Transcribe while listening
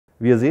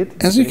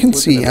As you can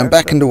see, I'm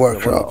back in the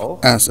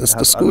workshop, as is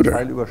the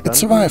scooter. It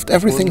survived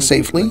everything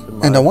safely,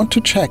 and I want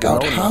to check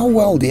out how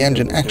well the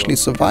engine actually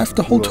survived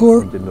the whole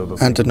tour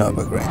and the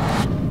Nürburgring.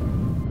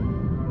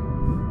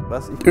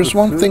 There's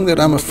one thing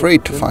that I'm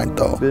afraid to find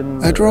though.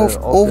 I drove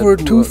over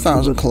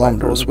 2,000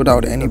 kilometers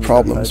without any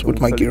problems with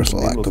my gear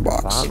selector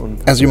box.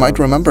 As you might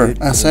remember,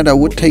 I said I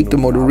would take the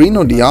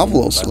Motorino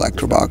Diavolo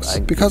selector box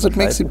because it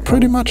makes it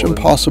pretty much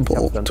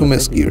impossible to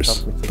miss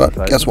gears. But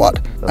guess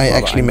what? I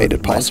actually made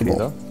it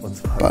possible.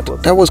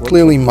 But that was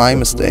clearly my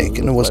mistake,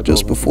 and it was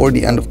just before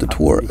the end of the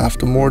tour,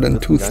 after more than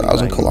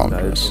 2,000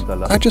 kilometers.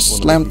 I just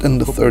slammed in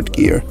the third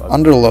gear,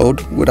 under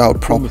load,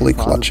 without properly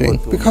clutching,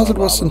 because it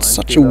was in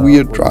such a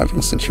weird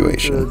driving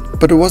situation.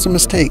 But it was a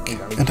mistake,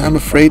 and I'm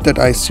afraid that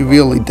I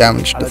severely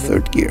damaged the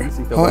third gear.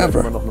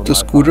 However, the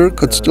scooter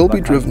could still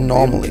be driven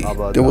normally,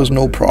 there was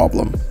no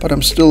problem, but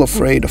I'm still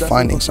afraid of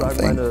finding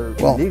something.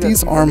 Well,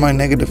 these are my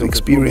negative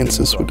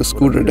experiences with the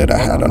scooter that I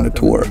had on the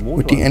tour.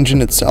 With the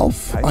engine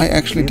itself, I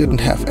actually didn't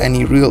have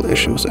any real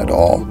issues at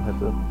all,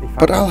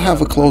 but I'll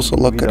have a closer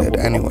look at it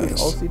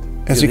anyways.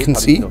 As you can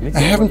see, I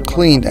haven't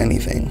cleaned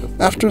anything.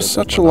 After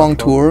such a long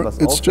tour,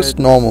 it's just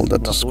normal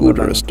that the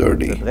scooter is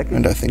dirty,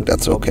 and I think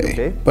that's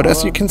okay. But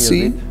as you can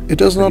see, it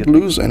does not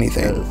lose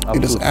anything.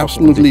 It is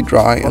absolutely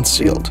dry and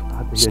sealed.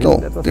 Still,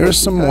 there is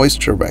some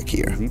moisture back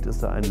here.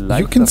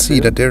 You can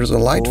see that there's a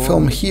light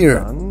film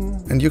here,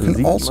 and you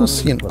can also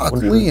see an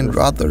ugly and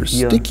rather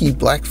sticky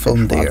black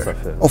film there.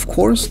 Of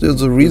course,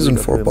 there's a reason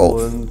for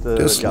both.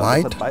 This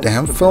light,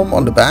 damp film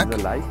on the back,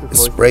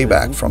 is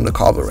sprayback from the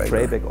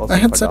carburetor. I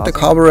had set the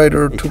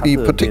carburetor to be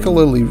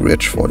particularly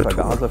rich for the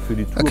tour,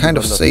 a kind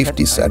of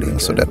safety setting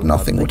so that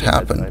nothing would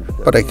happen,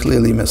 but I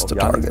clearly missed the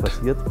target.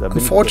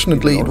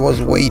 Unfortunately, it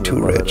was way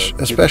too rich,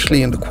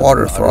 especially in the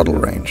quarter throttle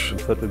range.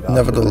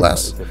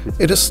 Nevertheless,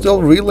 it is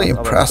still really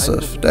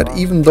impressive that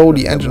even though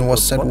the engine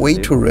was set way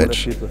too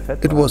rich,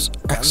 it was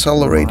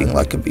accelerating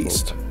like a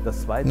beast.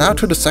 Now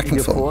to the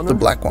second film, the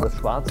black one.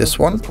 This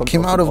one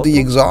came out of the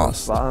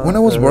exhaust. When I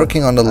was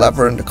working on the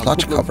lever and the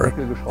clutch cover,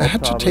 I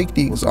had to take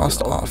the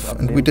exhaust off,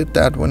 and we did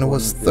that when it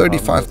was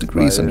 35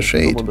 degrees in the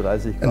shade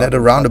and at a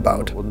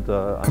roundabout.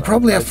 I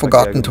probably have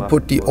forgotten to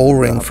put the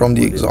O-ring from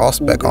the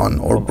exhaust back on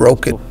or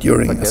broke it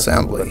during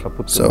assembly.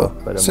 So,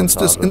 since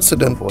this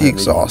incident, the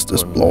exhaust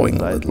is blowing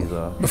a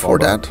little. Before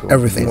that,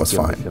 everything was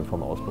fine.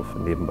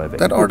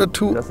 That are the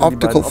two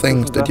optical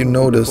things that you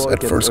notice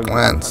at first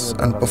glance,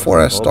 and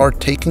before I start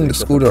taking the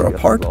scooter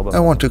apart, I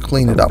want to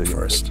clean it up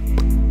first.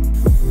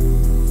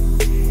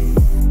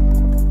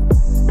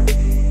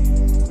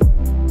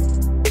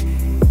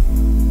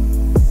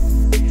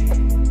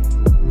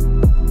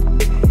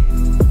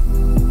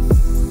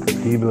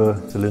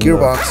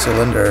 Gearbox,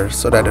 cylinder,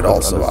 so that it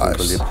all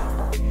survives.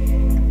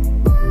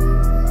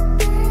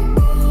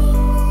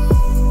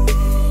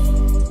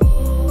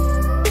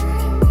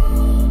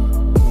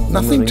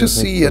 Nothing to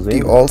see at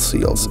the oil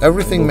seals,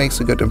 everything makes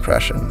a good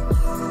impression.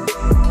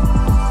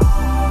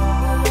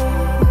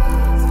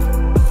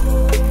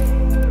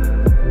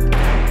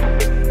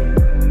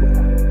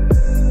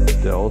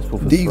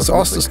 The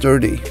exhaust is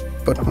dirty,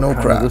 but no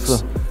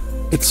cracks.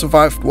 It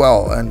survived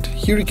well, and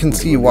here you can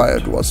see why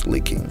it was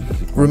leaking.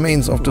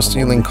 Remains of the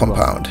sealing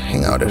compound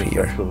hang out of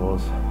here.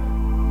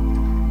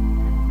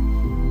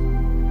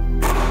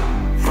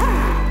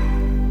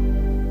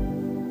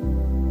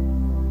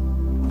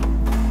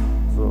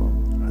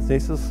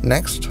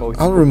 Next,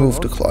 I'll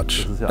remove the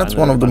clutch. That's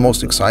one of the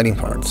most exciting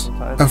parts.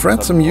 I've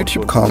read some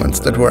YouTube comments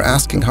that were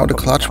asking how the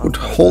clutch would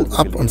hold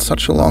up on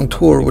such a long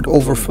tour with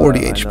over 40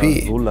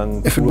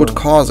 HP, if it would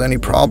cause any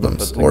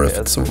problems, or if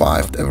it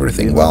survived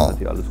everything well.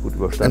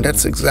 And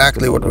that's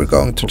exactly what we're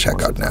going to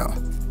check out now.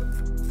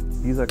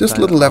 This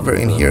little lever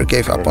in here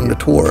gave up on the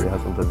tour,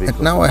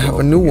 and now I have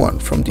a new one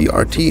from the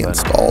RT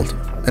installed,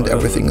 and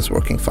everything is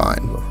working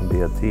fine.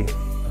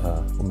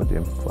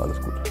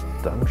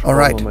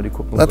 Alright,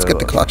 let's get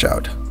the clutch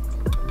out.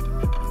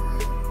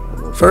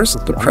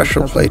 First, the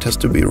pressure plate has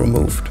to be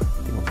removed.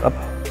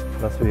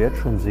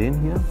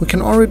 We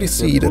can already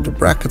see that the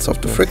brackets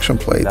of the friction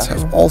plates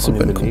have also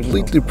been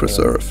completely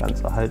preserved.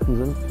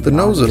 The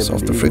noses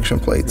of the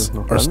friction plates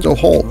are still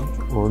whole.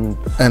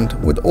 And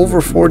with over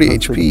 40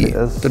 HP,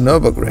 the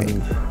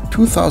Nürburgring,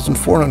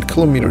 2,400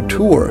 kilometer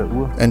tour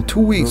and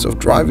 2 weeks of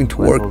driving to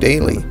work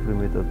daily,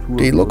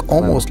 they look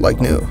almost like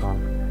new.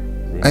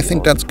 I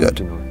think that's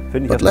good.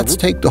 But let's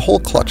take the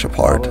whole clutch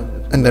apart,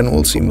 and then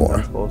we'll see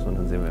more.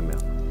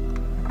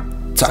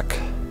 Zack.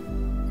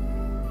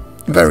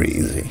 Very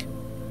easy.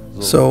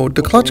 So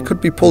the clutch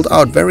could be pulled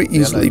out very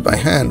easily by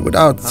hand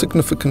without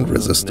significant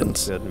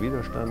resistance.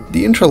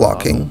 The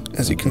interlocking,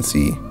 as you can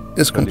see,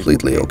 is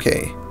completely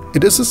okay.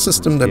 It is a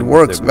system that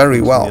works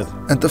very well,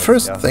 and the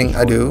first thing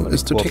I do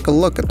is to take a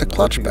look at the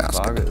clutch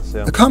basket.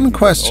 A common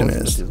question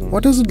is,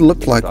 what does it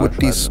look like with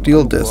these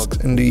steel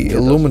discs in the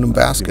aluminum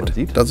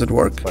basket? Does it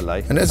work?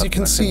 And as you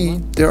can see,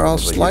 there are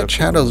slight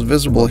shadows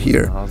visible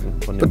here,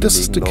 but this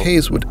is the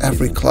case with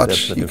every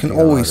clutch. You can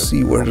always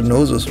see where the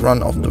noses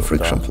run off the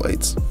friction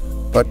plates.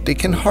 but they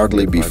can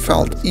hardly be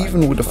felt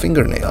even with a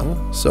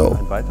fingernail, so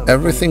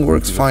everything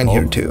works fine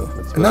here too.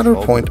 Another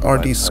point are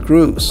these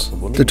screws.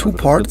 The two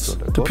parts,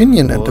 the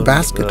pinion and the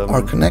basket,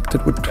 are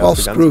connected with 12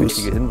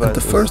 screws, and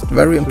the first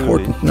very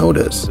important note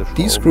is,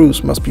 these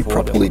screws must be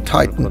properly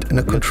tightened in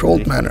a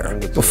controlled manner,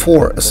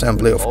 before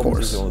assembly of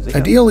course.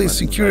 Ideally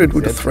secure it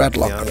with a thread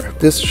locker.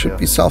 This should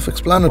be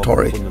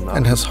self-explanatory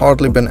and has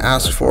hardly been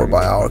asked for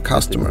by our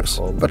customers,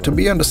 but to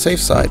be on the safe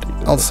side,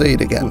 I'll say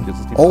it again.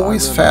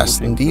 Always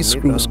fasten these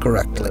screws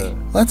correctly.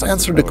 Let's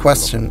answer the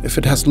question if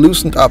it has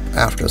loosened up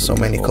after so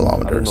many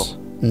kilometers.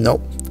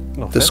 Nope.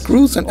 The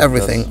screws and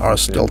everything are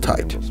still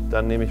tight.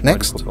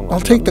 Next,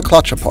 I'll take the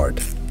clutch apart.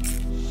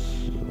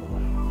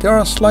 There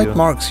are slight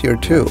marks here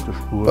too,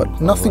 but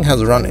nothing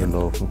has run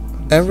in.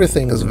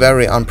 Everything is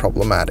very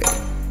unproblematic.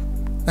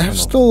 I have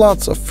still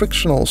lots of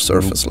frictional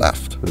surface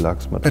left.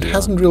 It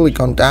hasn't really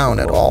gone down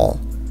at all.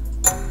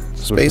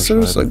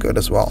 Spacers are good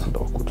as well.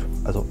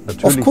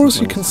 Of course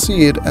you can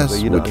see it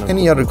as with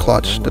any other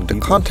clutch that the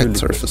contact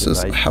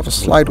surfaces have a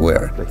slight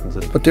wear,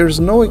 but there is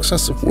no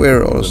excessive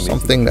wear or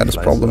something that is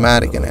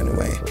problematic in any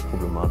way.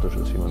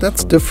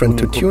 That's different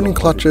to tuning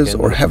clutches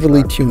or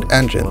heavily tuned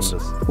engines,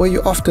 where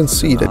you often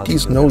see that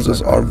these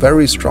noses are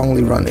very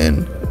strongly run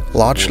in,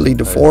 largely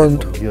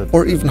deformed,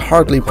 or even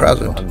hardly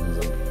present.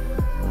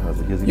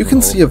 You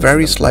can see a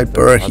very slight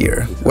burr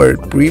here, where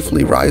it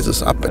briefly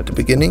rises up at the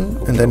beginning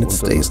and then it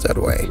stays that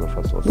way.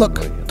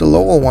 Look, the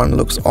lower one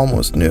looks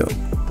almost new.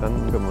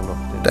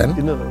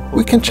 Then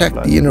we can check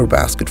the inner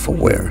basket for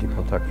wear,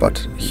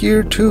 but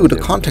here too the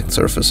contact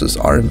surfaces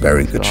are in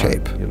very good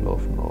shape.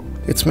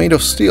 It's made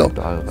of steel,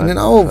 and in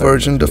our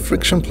version the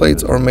friction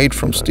plates are made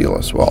from steel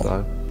as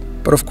well.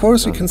 But of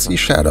course you can see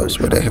shadows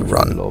where they have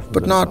run,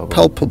 but not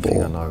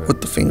palpable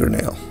with the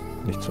fingernail.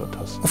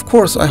 Of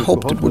course I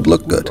hoped it would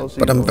look good,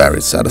 but I'm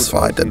very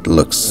satisfied that it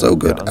looks so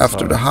good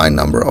after the high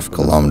number of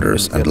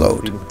kilometers and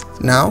load.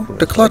 Now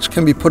the clutch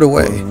can be put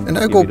away and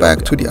I go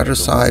back to the other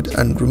side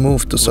and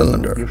remove the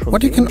cylinder.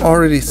 What you can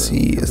already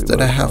see is that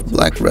I have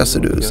black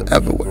residues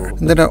everywhere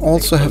and that I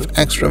also have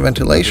extra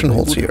ventilation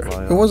holes here.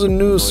 There was a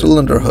new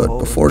cylinder hood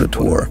before the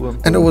tour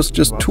and it was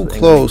just too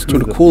close to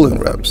the cooling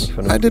ribs.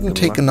 I didn't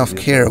take enough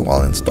care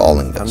while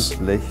installing this.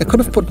 I could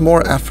have put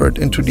more effort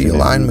into the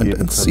alignment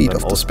and seat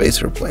of the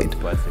spacer plate,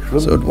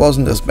 so it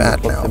wasn't as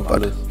bad now,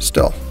 but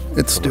still,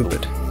 it's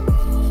stupid.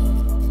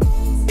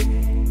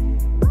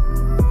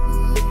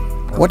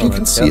 What you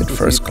can see at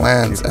first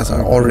glance, as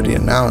I already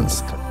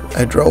announced,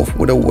 I drove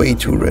with a way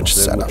too rich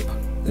setup.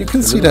 You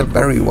can see that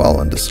very well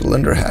on the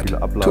cylinder head,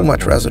 too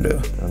much residue.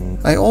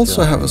 I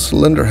also have a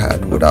cylinder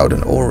head without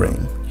an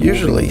O-ring.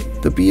 Usually,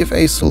 the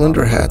BFA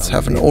cylinder heads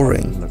have an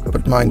O-ring,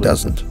 but mine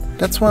doesn't.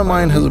 That's why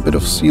mine has a bit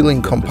of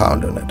sealing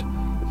compound in it.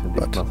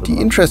 But the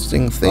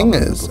interesting thing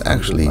is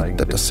actually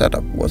that the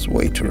setup was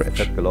way too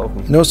rich.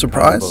 No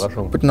surprise,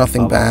 but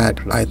nothing bad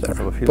either.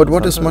 But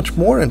what is much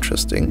more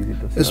interesting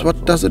is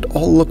what does it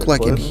all look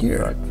like in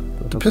here.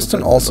 The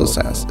piston also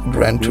says it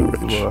ran too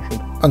rich,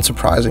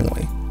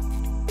 unsurprisingly.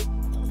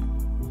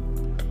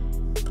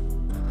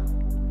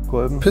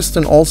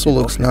 Piston also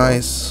looks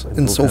nice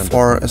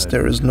insofar as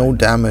there is no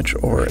damage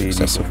or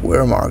excessive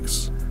wear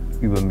marks.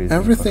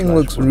 Everything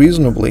looks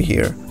reasonably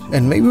here,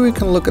 and maybe we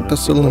can look at the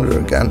cylinder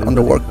again on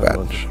the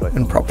workbench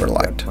in proper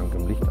light.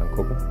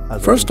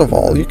 First of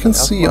all, you can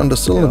see on the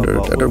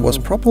cylinder that it was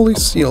properly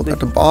sealed at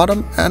the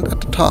bottom and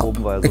at the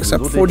top,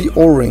 except for the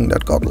O-ring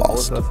that got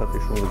lost.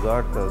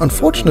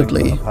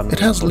 Unfortunately, it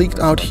has leaked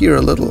out here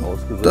a little.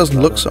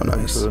 Doesn't look so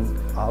nice.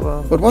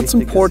 But what's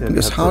important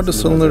is how the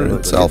cylinder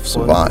itself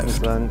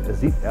survived.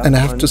 And I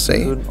have to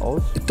say,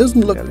 it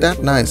doesn't look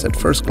that nice at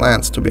first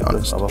glance, to be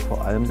honest.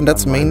 And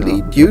that's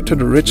mainly due to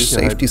the rich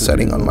safety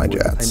setting on my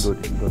jets.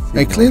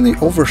 I clearly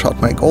overshot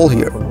my goal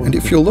here, and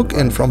if you look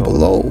in from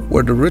below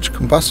where the rich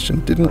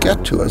combustion didn't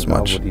get to as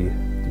much,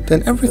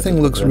 then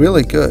everything looks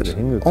really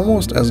good,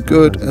 almost as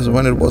good as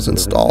when it was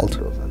installed.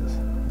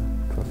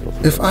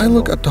 If I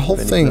look at the whole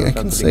thing, I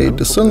can say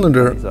the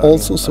cylinder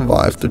also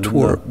survived the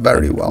tour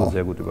very well.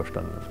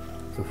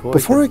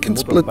 Before I can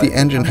split the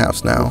engine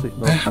halves now,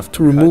 I have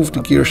to remove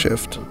the gear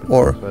shift,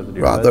 or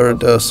rather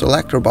the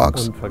selector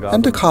box,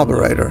 and the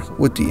carburetor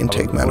with the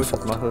intake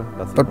manifold.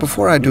 But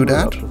before I do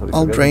that,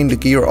 I'll drain the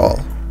gear oil.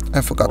 I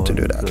forgot to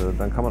do that.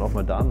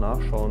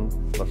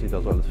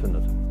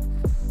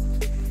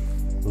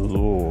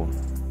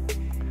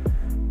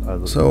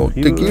 So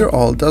the gear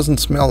oil doesn't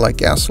smell like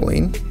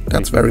gasoline,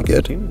 that's very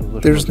good.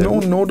 There's no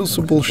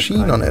noticeable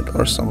sheen on it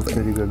or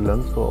something.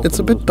 It's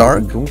a bit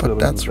dark, but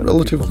that's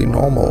relatively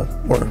normal,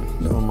 or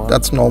no,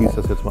 that's normal.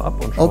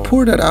 I'll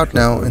pour that out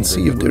now and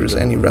see if there's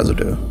any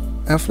residue.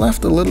 I've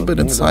left a little bit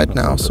inside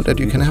now so that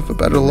you can have a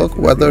better look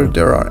whether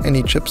there are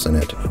any chips in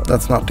it.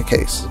 That's not the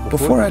case.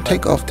 Before I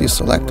take off the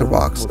selector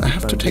box, I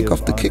have to take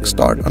off the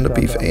kickstart on the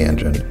BFA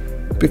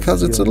engine,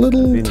 because it's a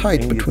little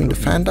tight between the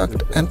fan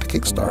duct and the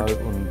kickstart.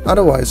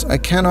 Otherwise, I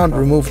cannot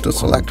remove the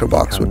selector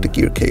box with the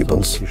gear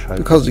cables,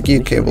 because the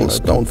gear cables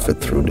don't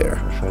fit through there.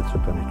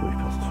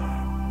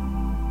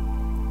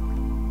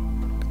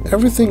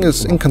 Everything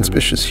is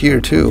inconspicuous here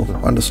too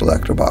on the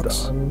selector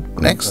box.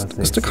 Next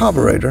is the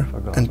carburetor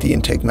and the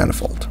intake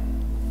manifold.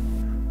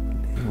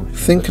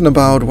 Thinking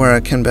about where I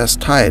can best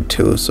tie it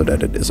to so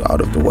that it is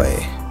out of the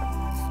way.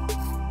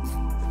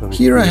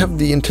 Here I have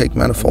the intake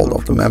manifold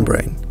of the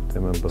membrane.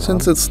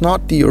 Since it's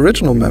not the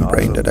original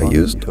membrane that I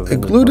used, I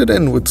glued it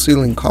in with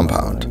sealing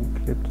compound.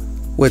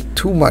 With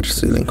too much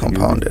sealing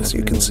compound, as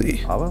you can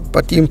see.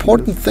 But the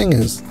important thing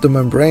is, the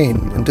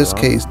membrane, in this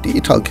case the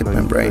Italkit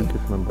membrane,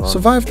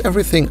 survived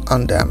everything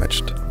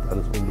undamaged.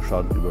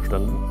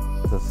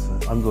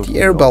 The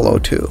air bellow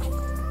too.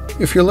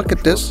 If you look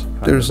at this,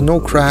 there is no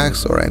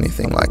cracks or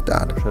anything like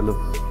that.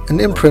 An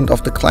imprint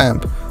of the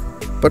clamp,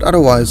 but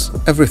otherwise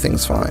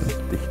everything's fine.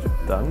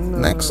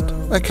 Next,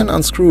 I can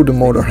unscrew the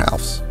motor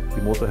halves.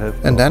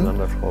 And then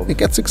it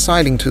gets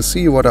exciting to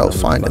see what I'll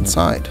find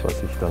inside.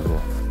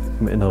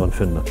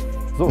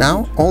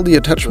 Now all the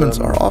attachments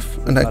are off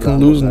and I can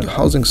loosen the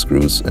housing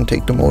screws and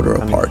take the motor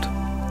apart.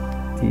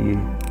 Die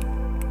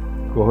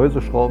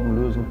Gehäuseschrauben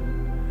lösen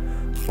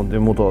und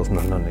den Motor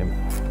auseinandernehmen.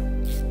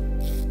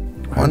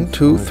 1,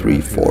 2,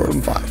 3, 4,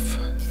 5.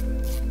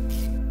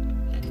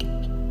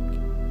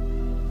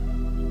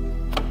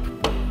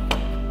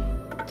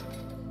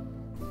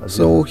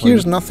 So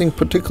here's nothing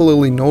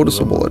particularly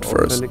noticeable at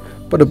first,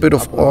 but a bit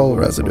of oil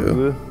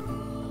residue.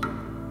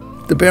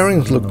 The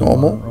bearings look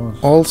normal,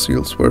 all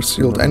seals were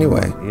sealed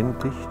anyway.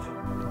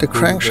 The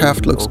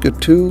crankshaft looks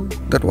good too,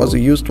 that was a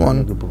used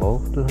one.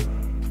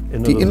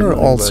 The inner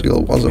oil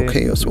seal was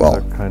okay as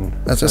well.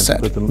 As I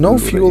said, no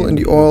fuel in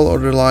the oil or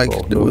the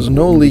like, there was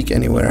no leak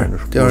anywhere.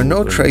 There are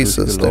no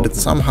traces that it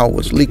somehow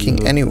was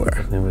leaking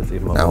anywhere.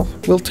 Now,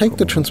 we'll take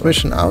the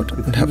transmission out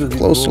and have a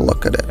closer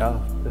look at it.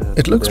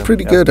 It looks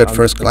pretty good at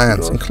first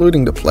glance,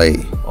 including the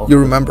play. You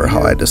remember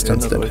how I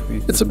distanced it.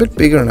 It's a bit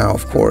bigger now,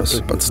 of course,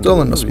 but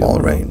still in a small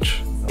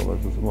range.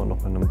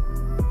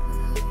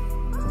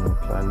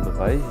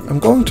 I'm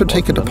going to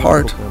take it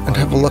apart and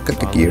have a look at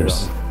the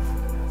gears.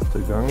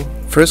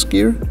 First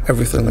gear,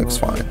 everything looks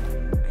fine.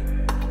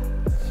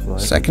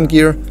 Second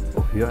gear,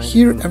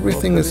 here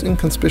everything is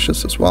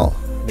inconspicuous as well.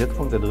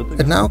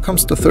 And now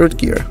comes the third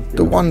gear,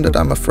 the one that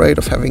I'm afraid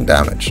of having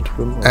damaged.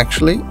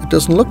 Actually, it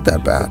doesn't look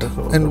that bad,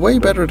 and way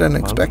better than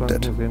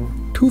expected.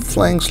 Tooth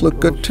flanks look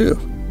good too.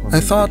 I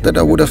thought that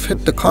I would have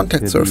hit the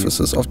contact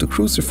surfaces of the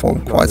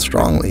cruciform quite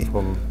strongly,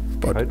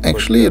 but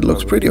actually it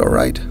looks pretty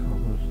alright.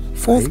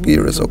 Fourth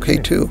gear is okay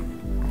too.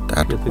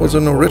 That was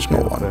an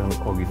original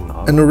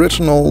one. An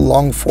original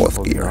long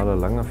fourth gear.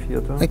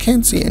 I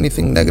can't see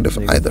anything negative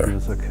either.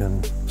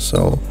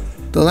 So,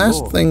 the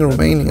last thing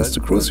remaining is the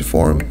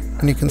cruciform,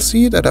 and you can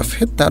see that I've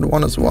hit that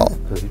one as well,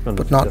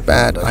 but not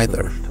bad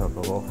either.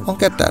 I'll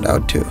get that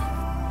out too.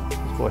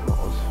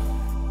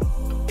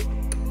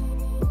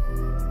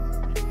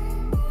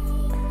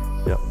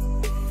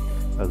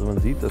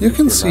 You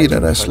can see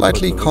that I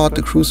slightly caught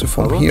the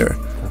cruciform here,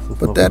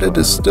 but that it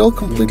is still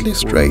completely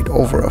straight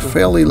over a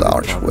fairly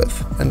large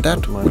width, and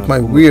that with my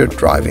weird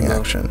driving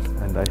action.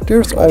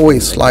 There's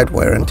always slight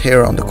wear and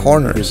tear on the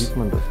corners,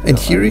 and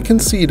here you can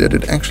see that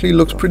it actually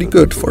looks pretty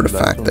good for the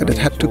fact that it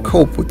had to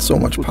cope with so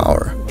much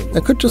power. I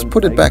could just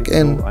put it back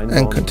in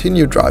and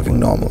continue driving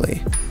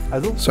normally.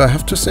 So I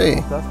have to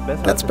say,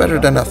 that's better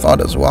than I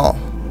thought as well.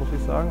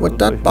 With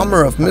that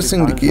bummer of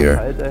missing the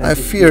gear, I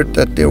feared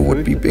that there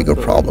would be bigger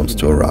problems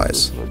to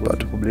arise,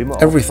 but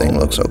everything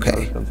looks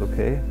okay.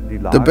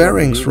 The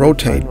bearings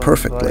rotate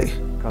perfectly.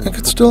 I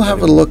could still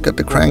have a look at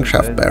the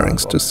crankshaft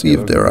bearings to see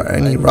if there are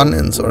any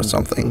run-ins or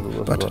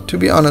something, but to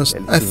be honest,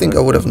 I think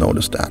I would have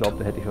noticed that.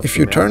 If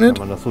you turn it,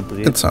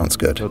 it sounds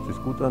good.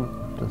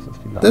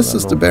 This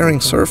is the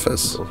bearing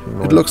surface.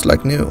 It looks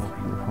like new.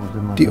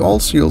 The all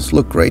seals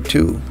look great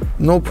too,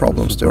 no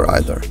problems there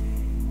either.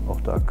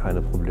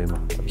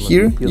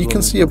 Here you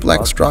can see a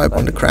black stripe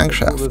on the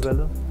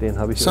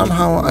crankshaft.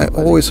 Somehow I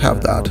always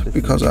have that,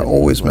 because I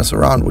always mess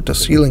around with the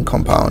sealing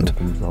compound,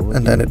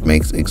 and then it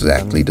makes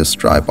exactly the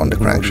stripe on the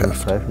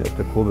crankshaft.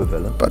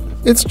 But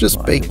it's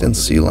just baked in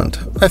sealant.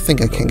 I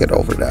think I can get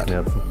over that.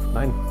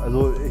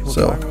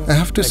 So, I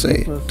have to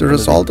say, the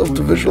result of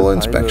the visual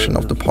inspection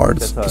of the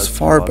parts is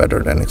far better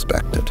than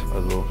expected.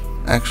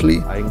 Actually,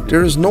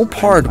 there is no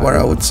part where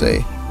I would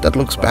say, that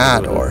looks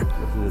bad, or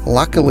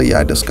luckily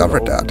I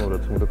discovered that.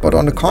 But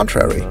on the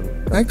contrary,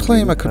 I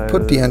claim I could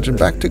put the engine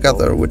back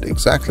together with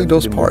exactly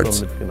those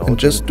parts and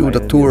just do the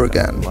tour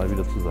again.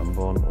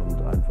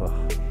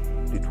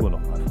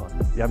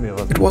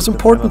 It was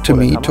important to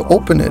me to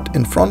open it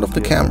in front of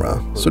the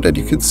camera so that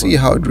you could see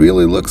how it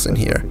really looks in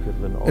here.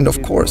 And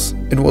of course,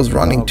 it was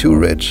running too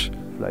rich.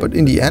 But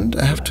in the end,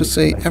 I have to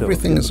say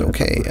everything is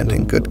okay and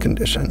in good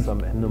condition.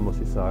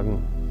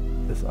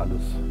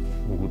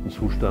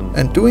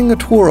 And doing a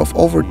tour of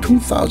over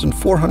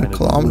 2,400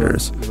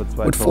 kilometers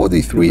with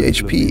 43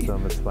 HP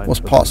was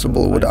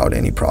possible without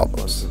any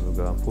problems.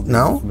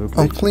 Now,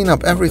 I'll clean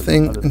up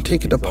everything and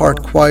take it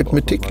apart quite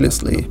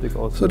meticulously,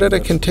 so that I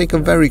can take a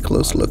very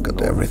close look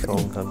at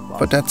everything.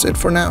 But that's it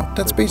for now.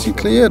 That's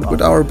basically it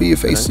with our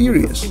BFA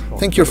series.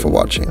 Thank you for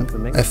watching.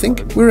 I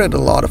think we're at a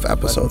lot of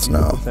episodes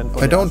now.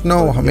 I don't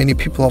know how many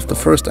people of the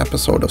first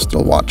episode are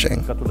still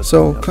watching.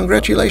 So,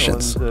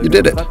 congratulations, you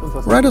did it.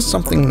 Write us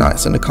something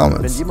nice in the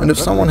comments. And if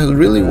someone has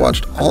really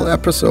watched all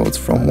episodes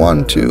from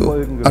 1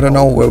 to, I don't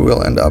know where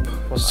we'll end up,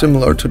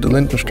 similar to the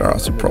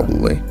Lindenstraße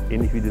probably,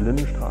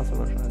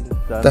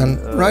 then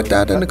write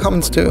that in the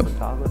comments too.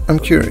 I'm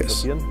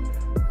curious.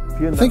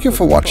 Thank you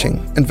for watching,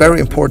 and very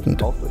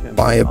important,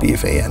 buy a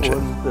BFA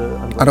engine.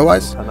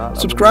 Otherwise,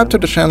 subscribe to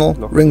the channel,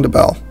 ring the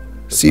bell.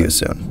 See you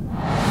soon.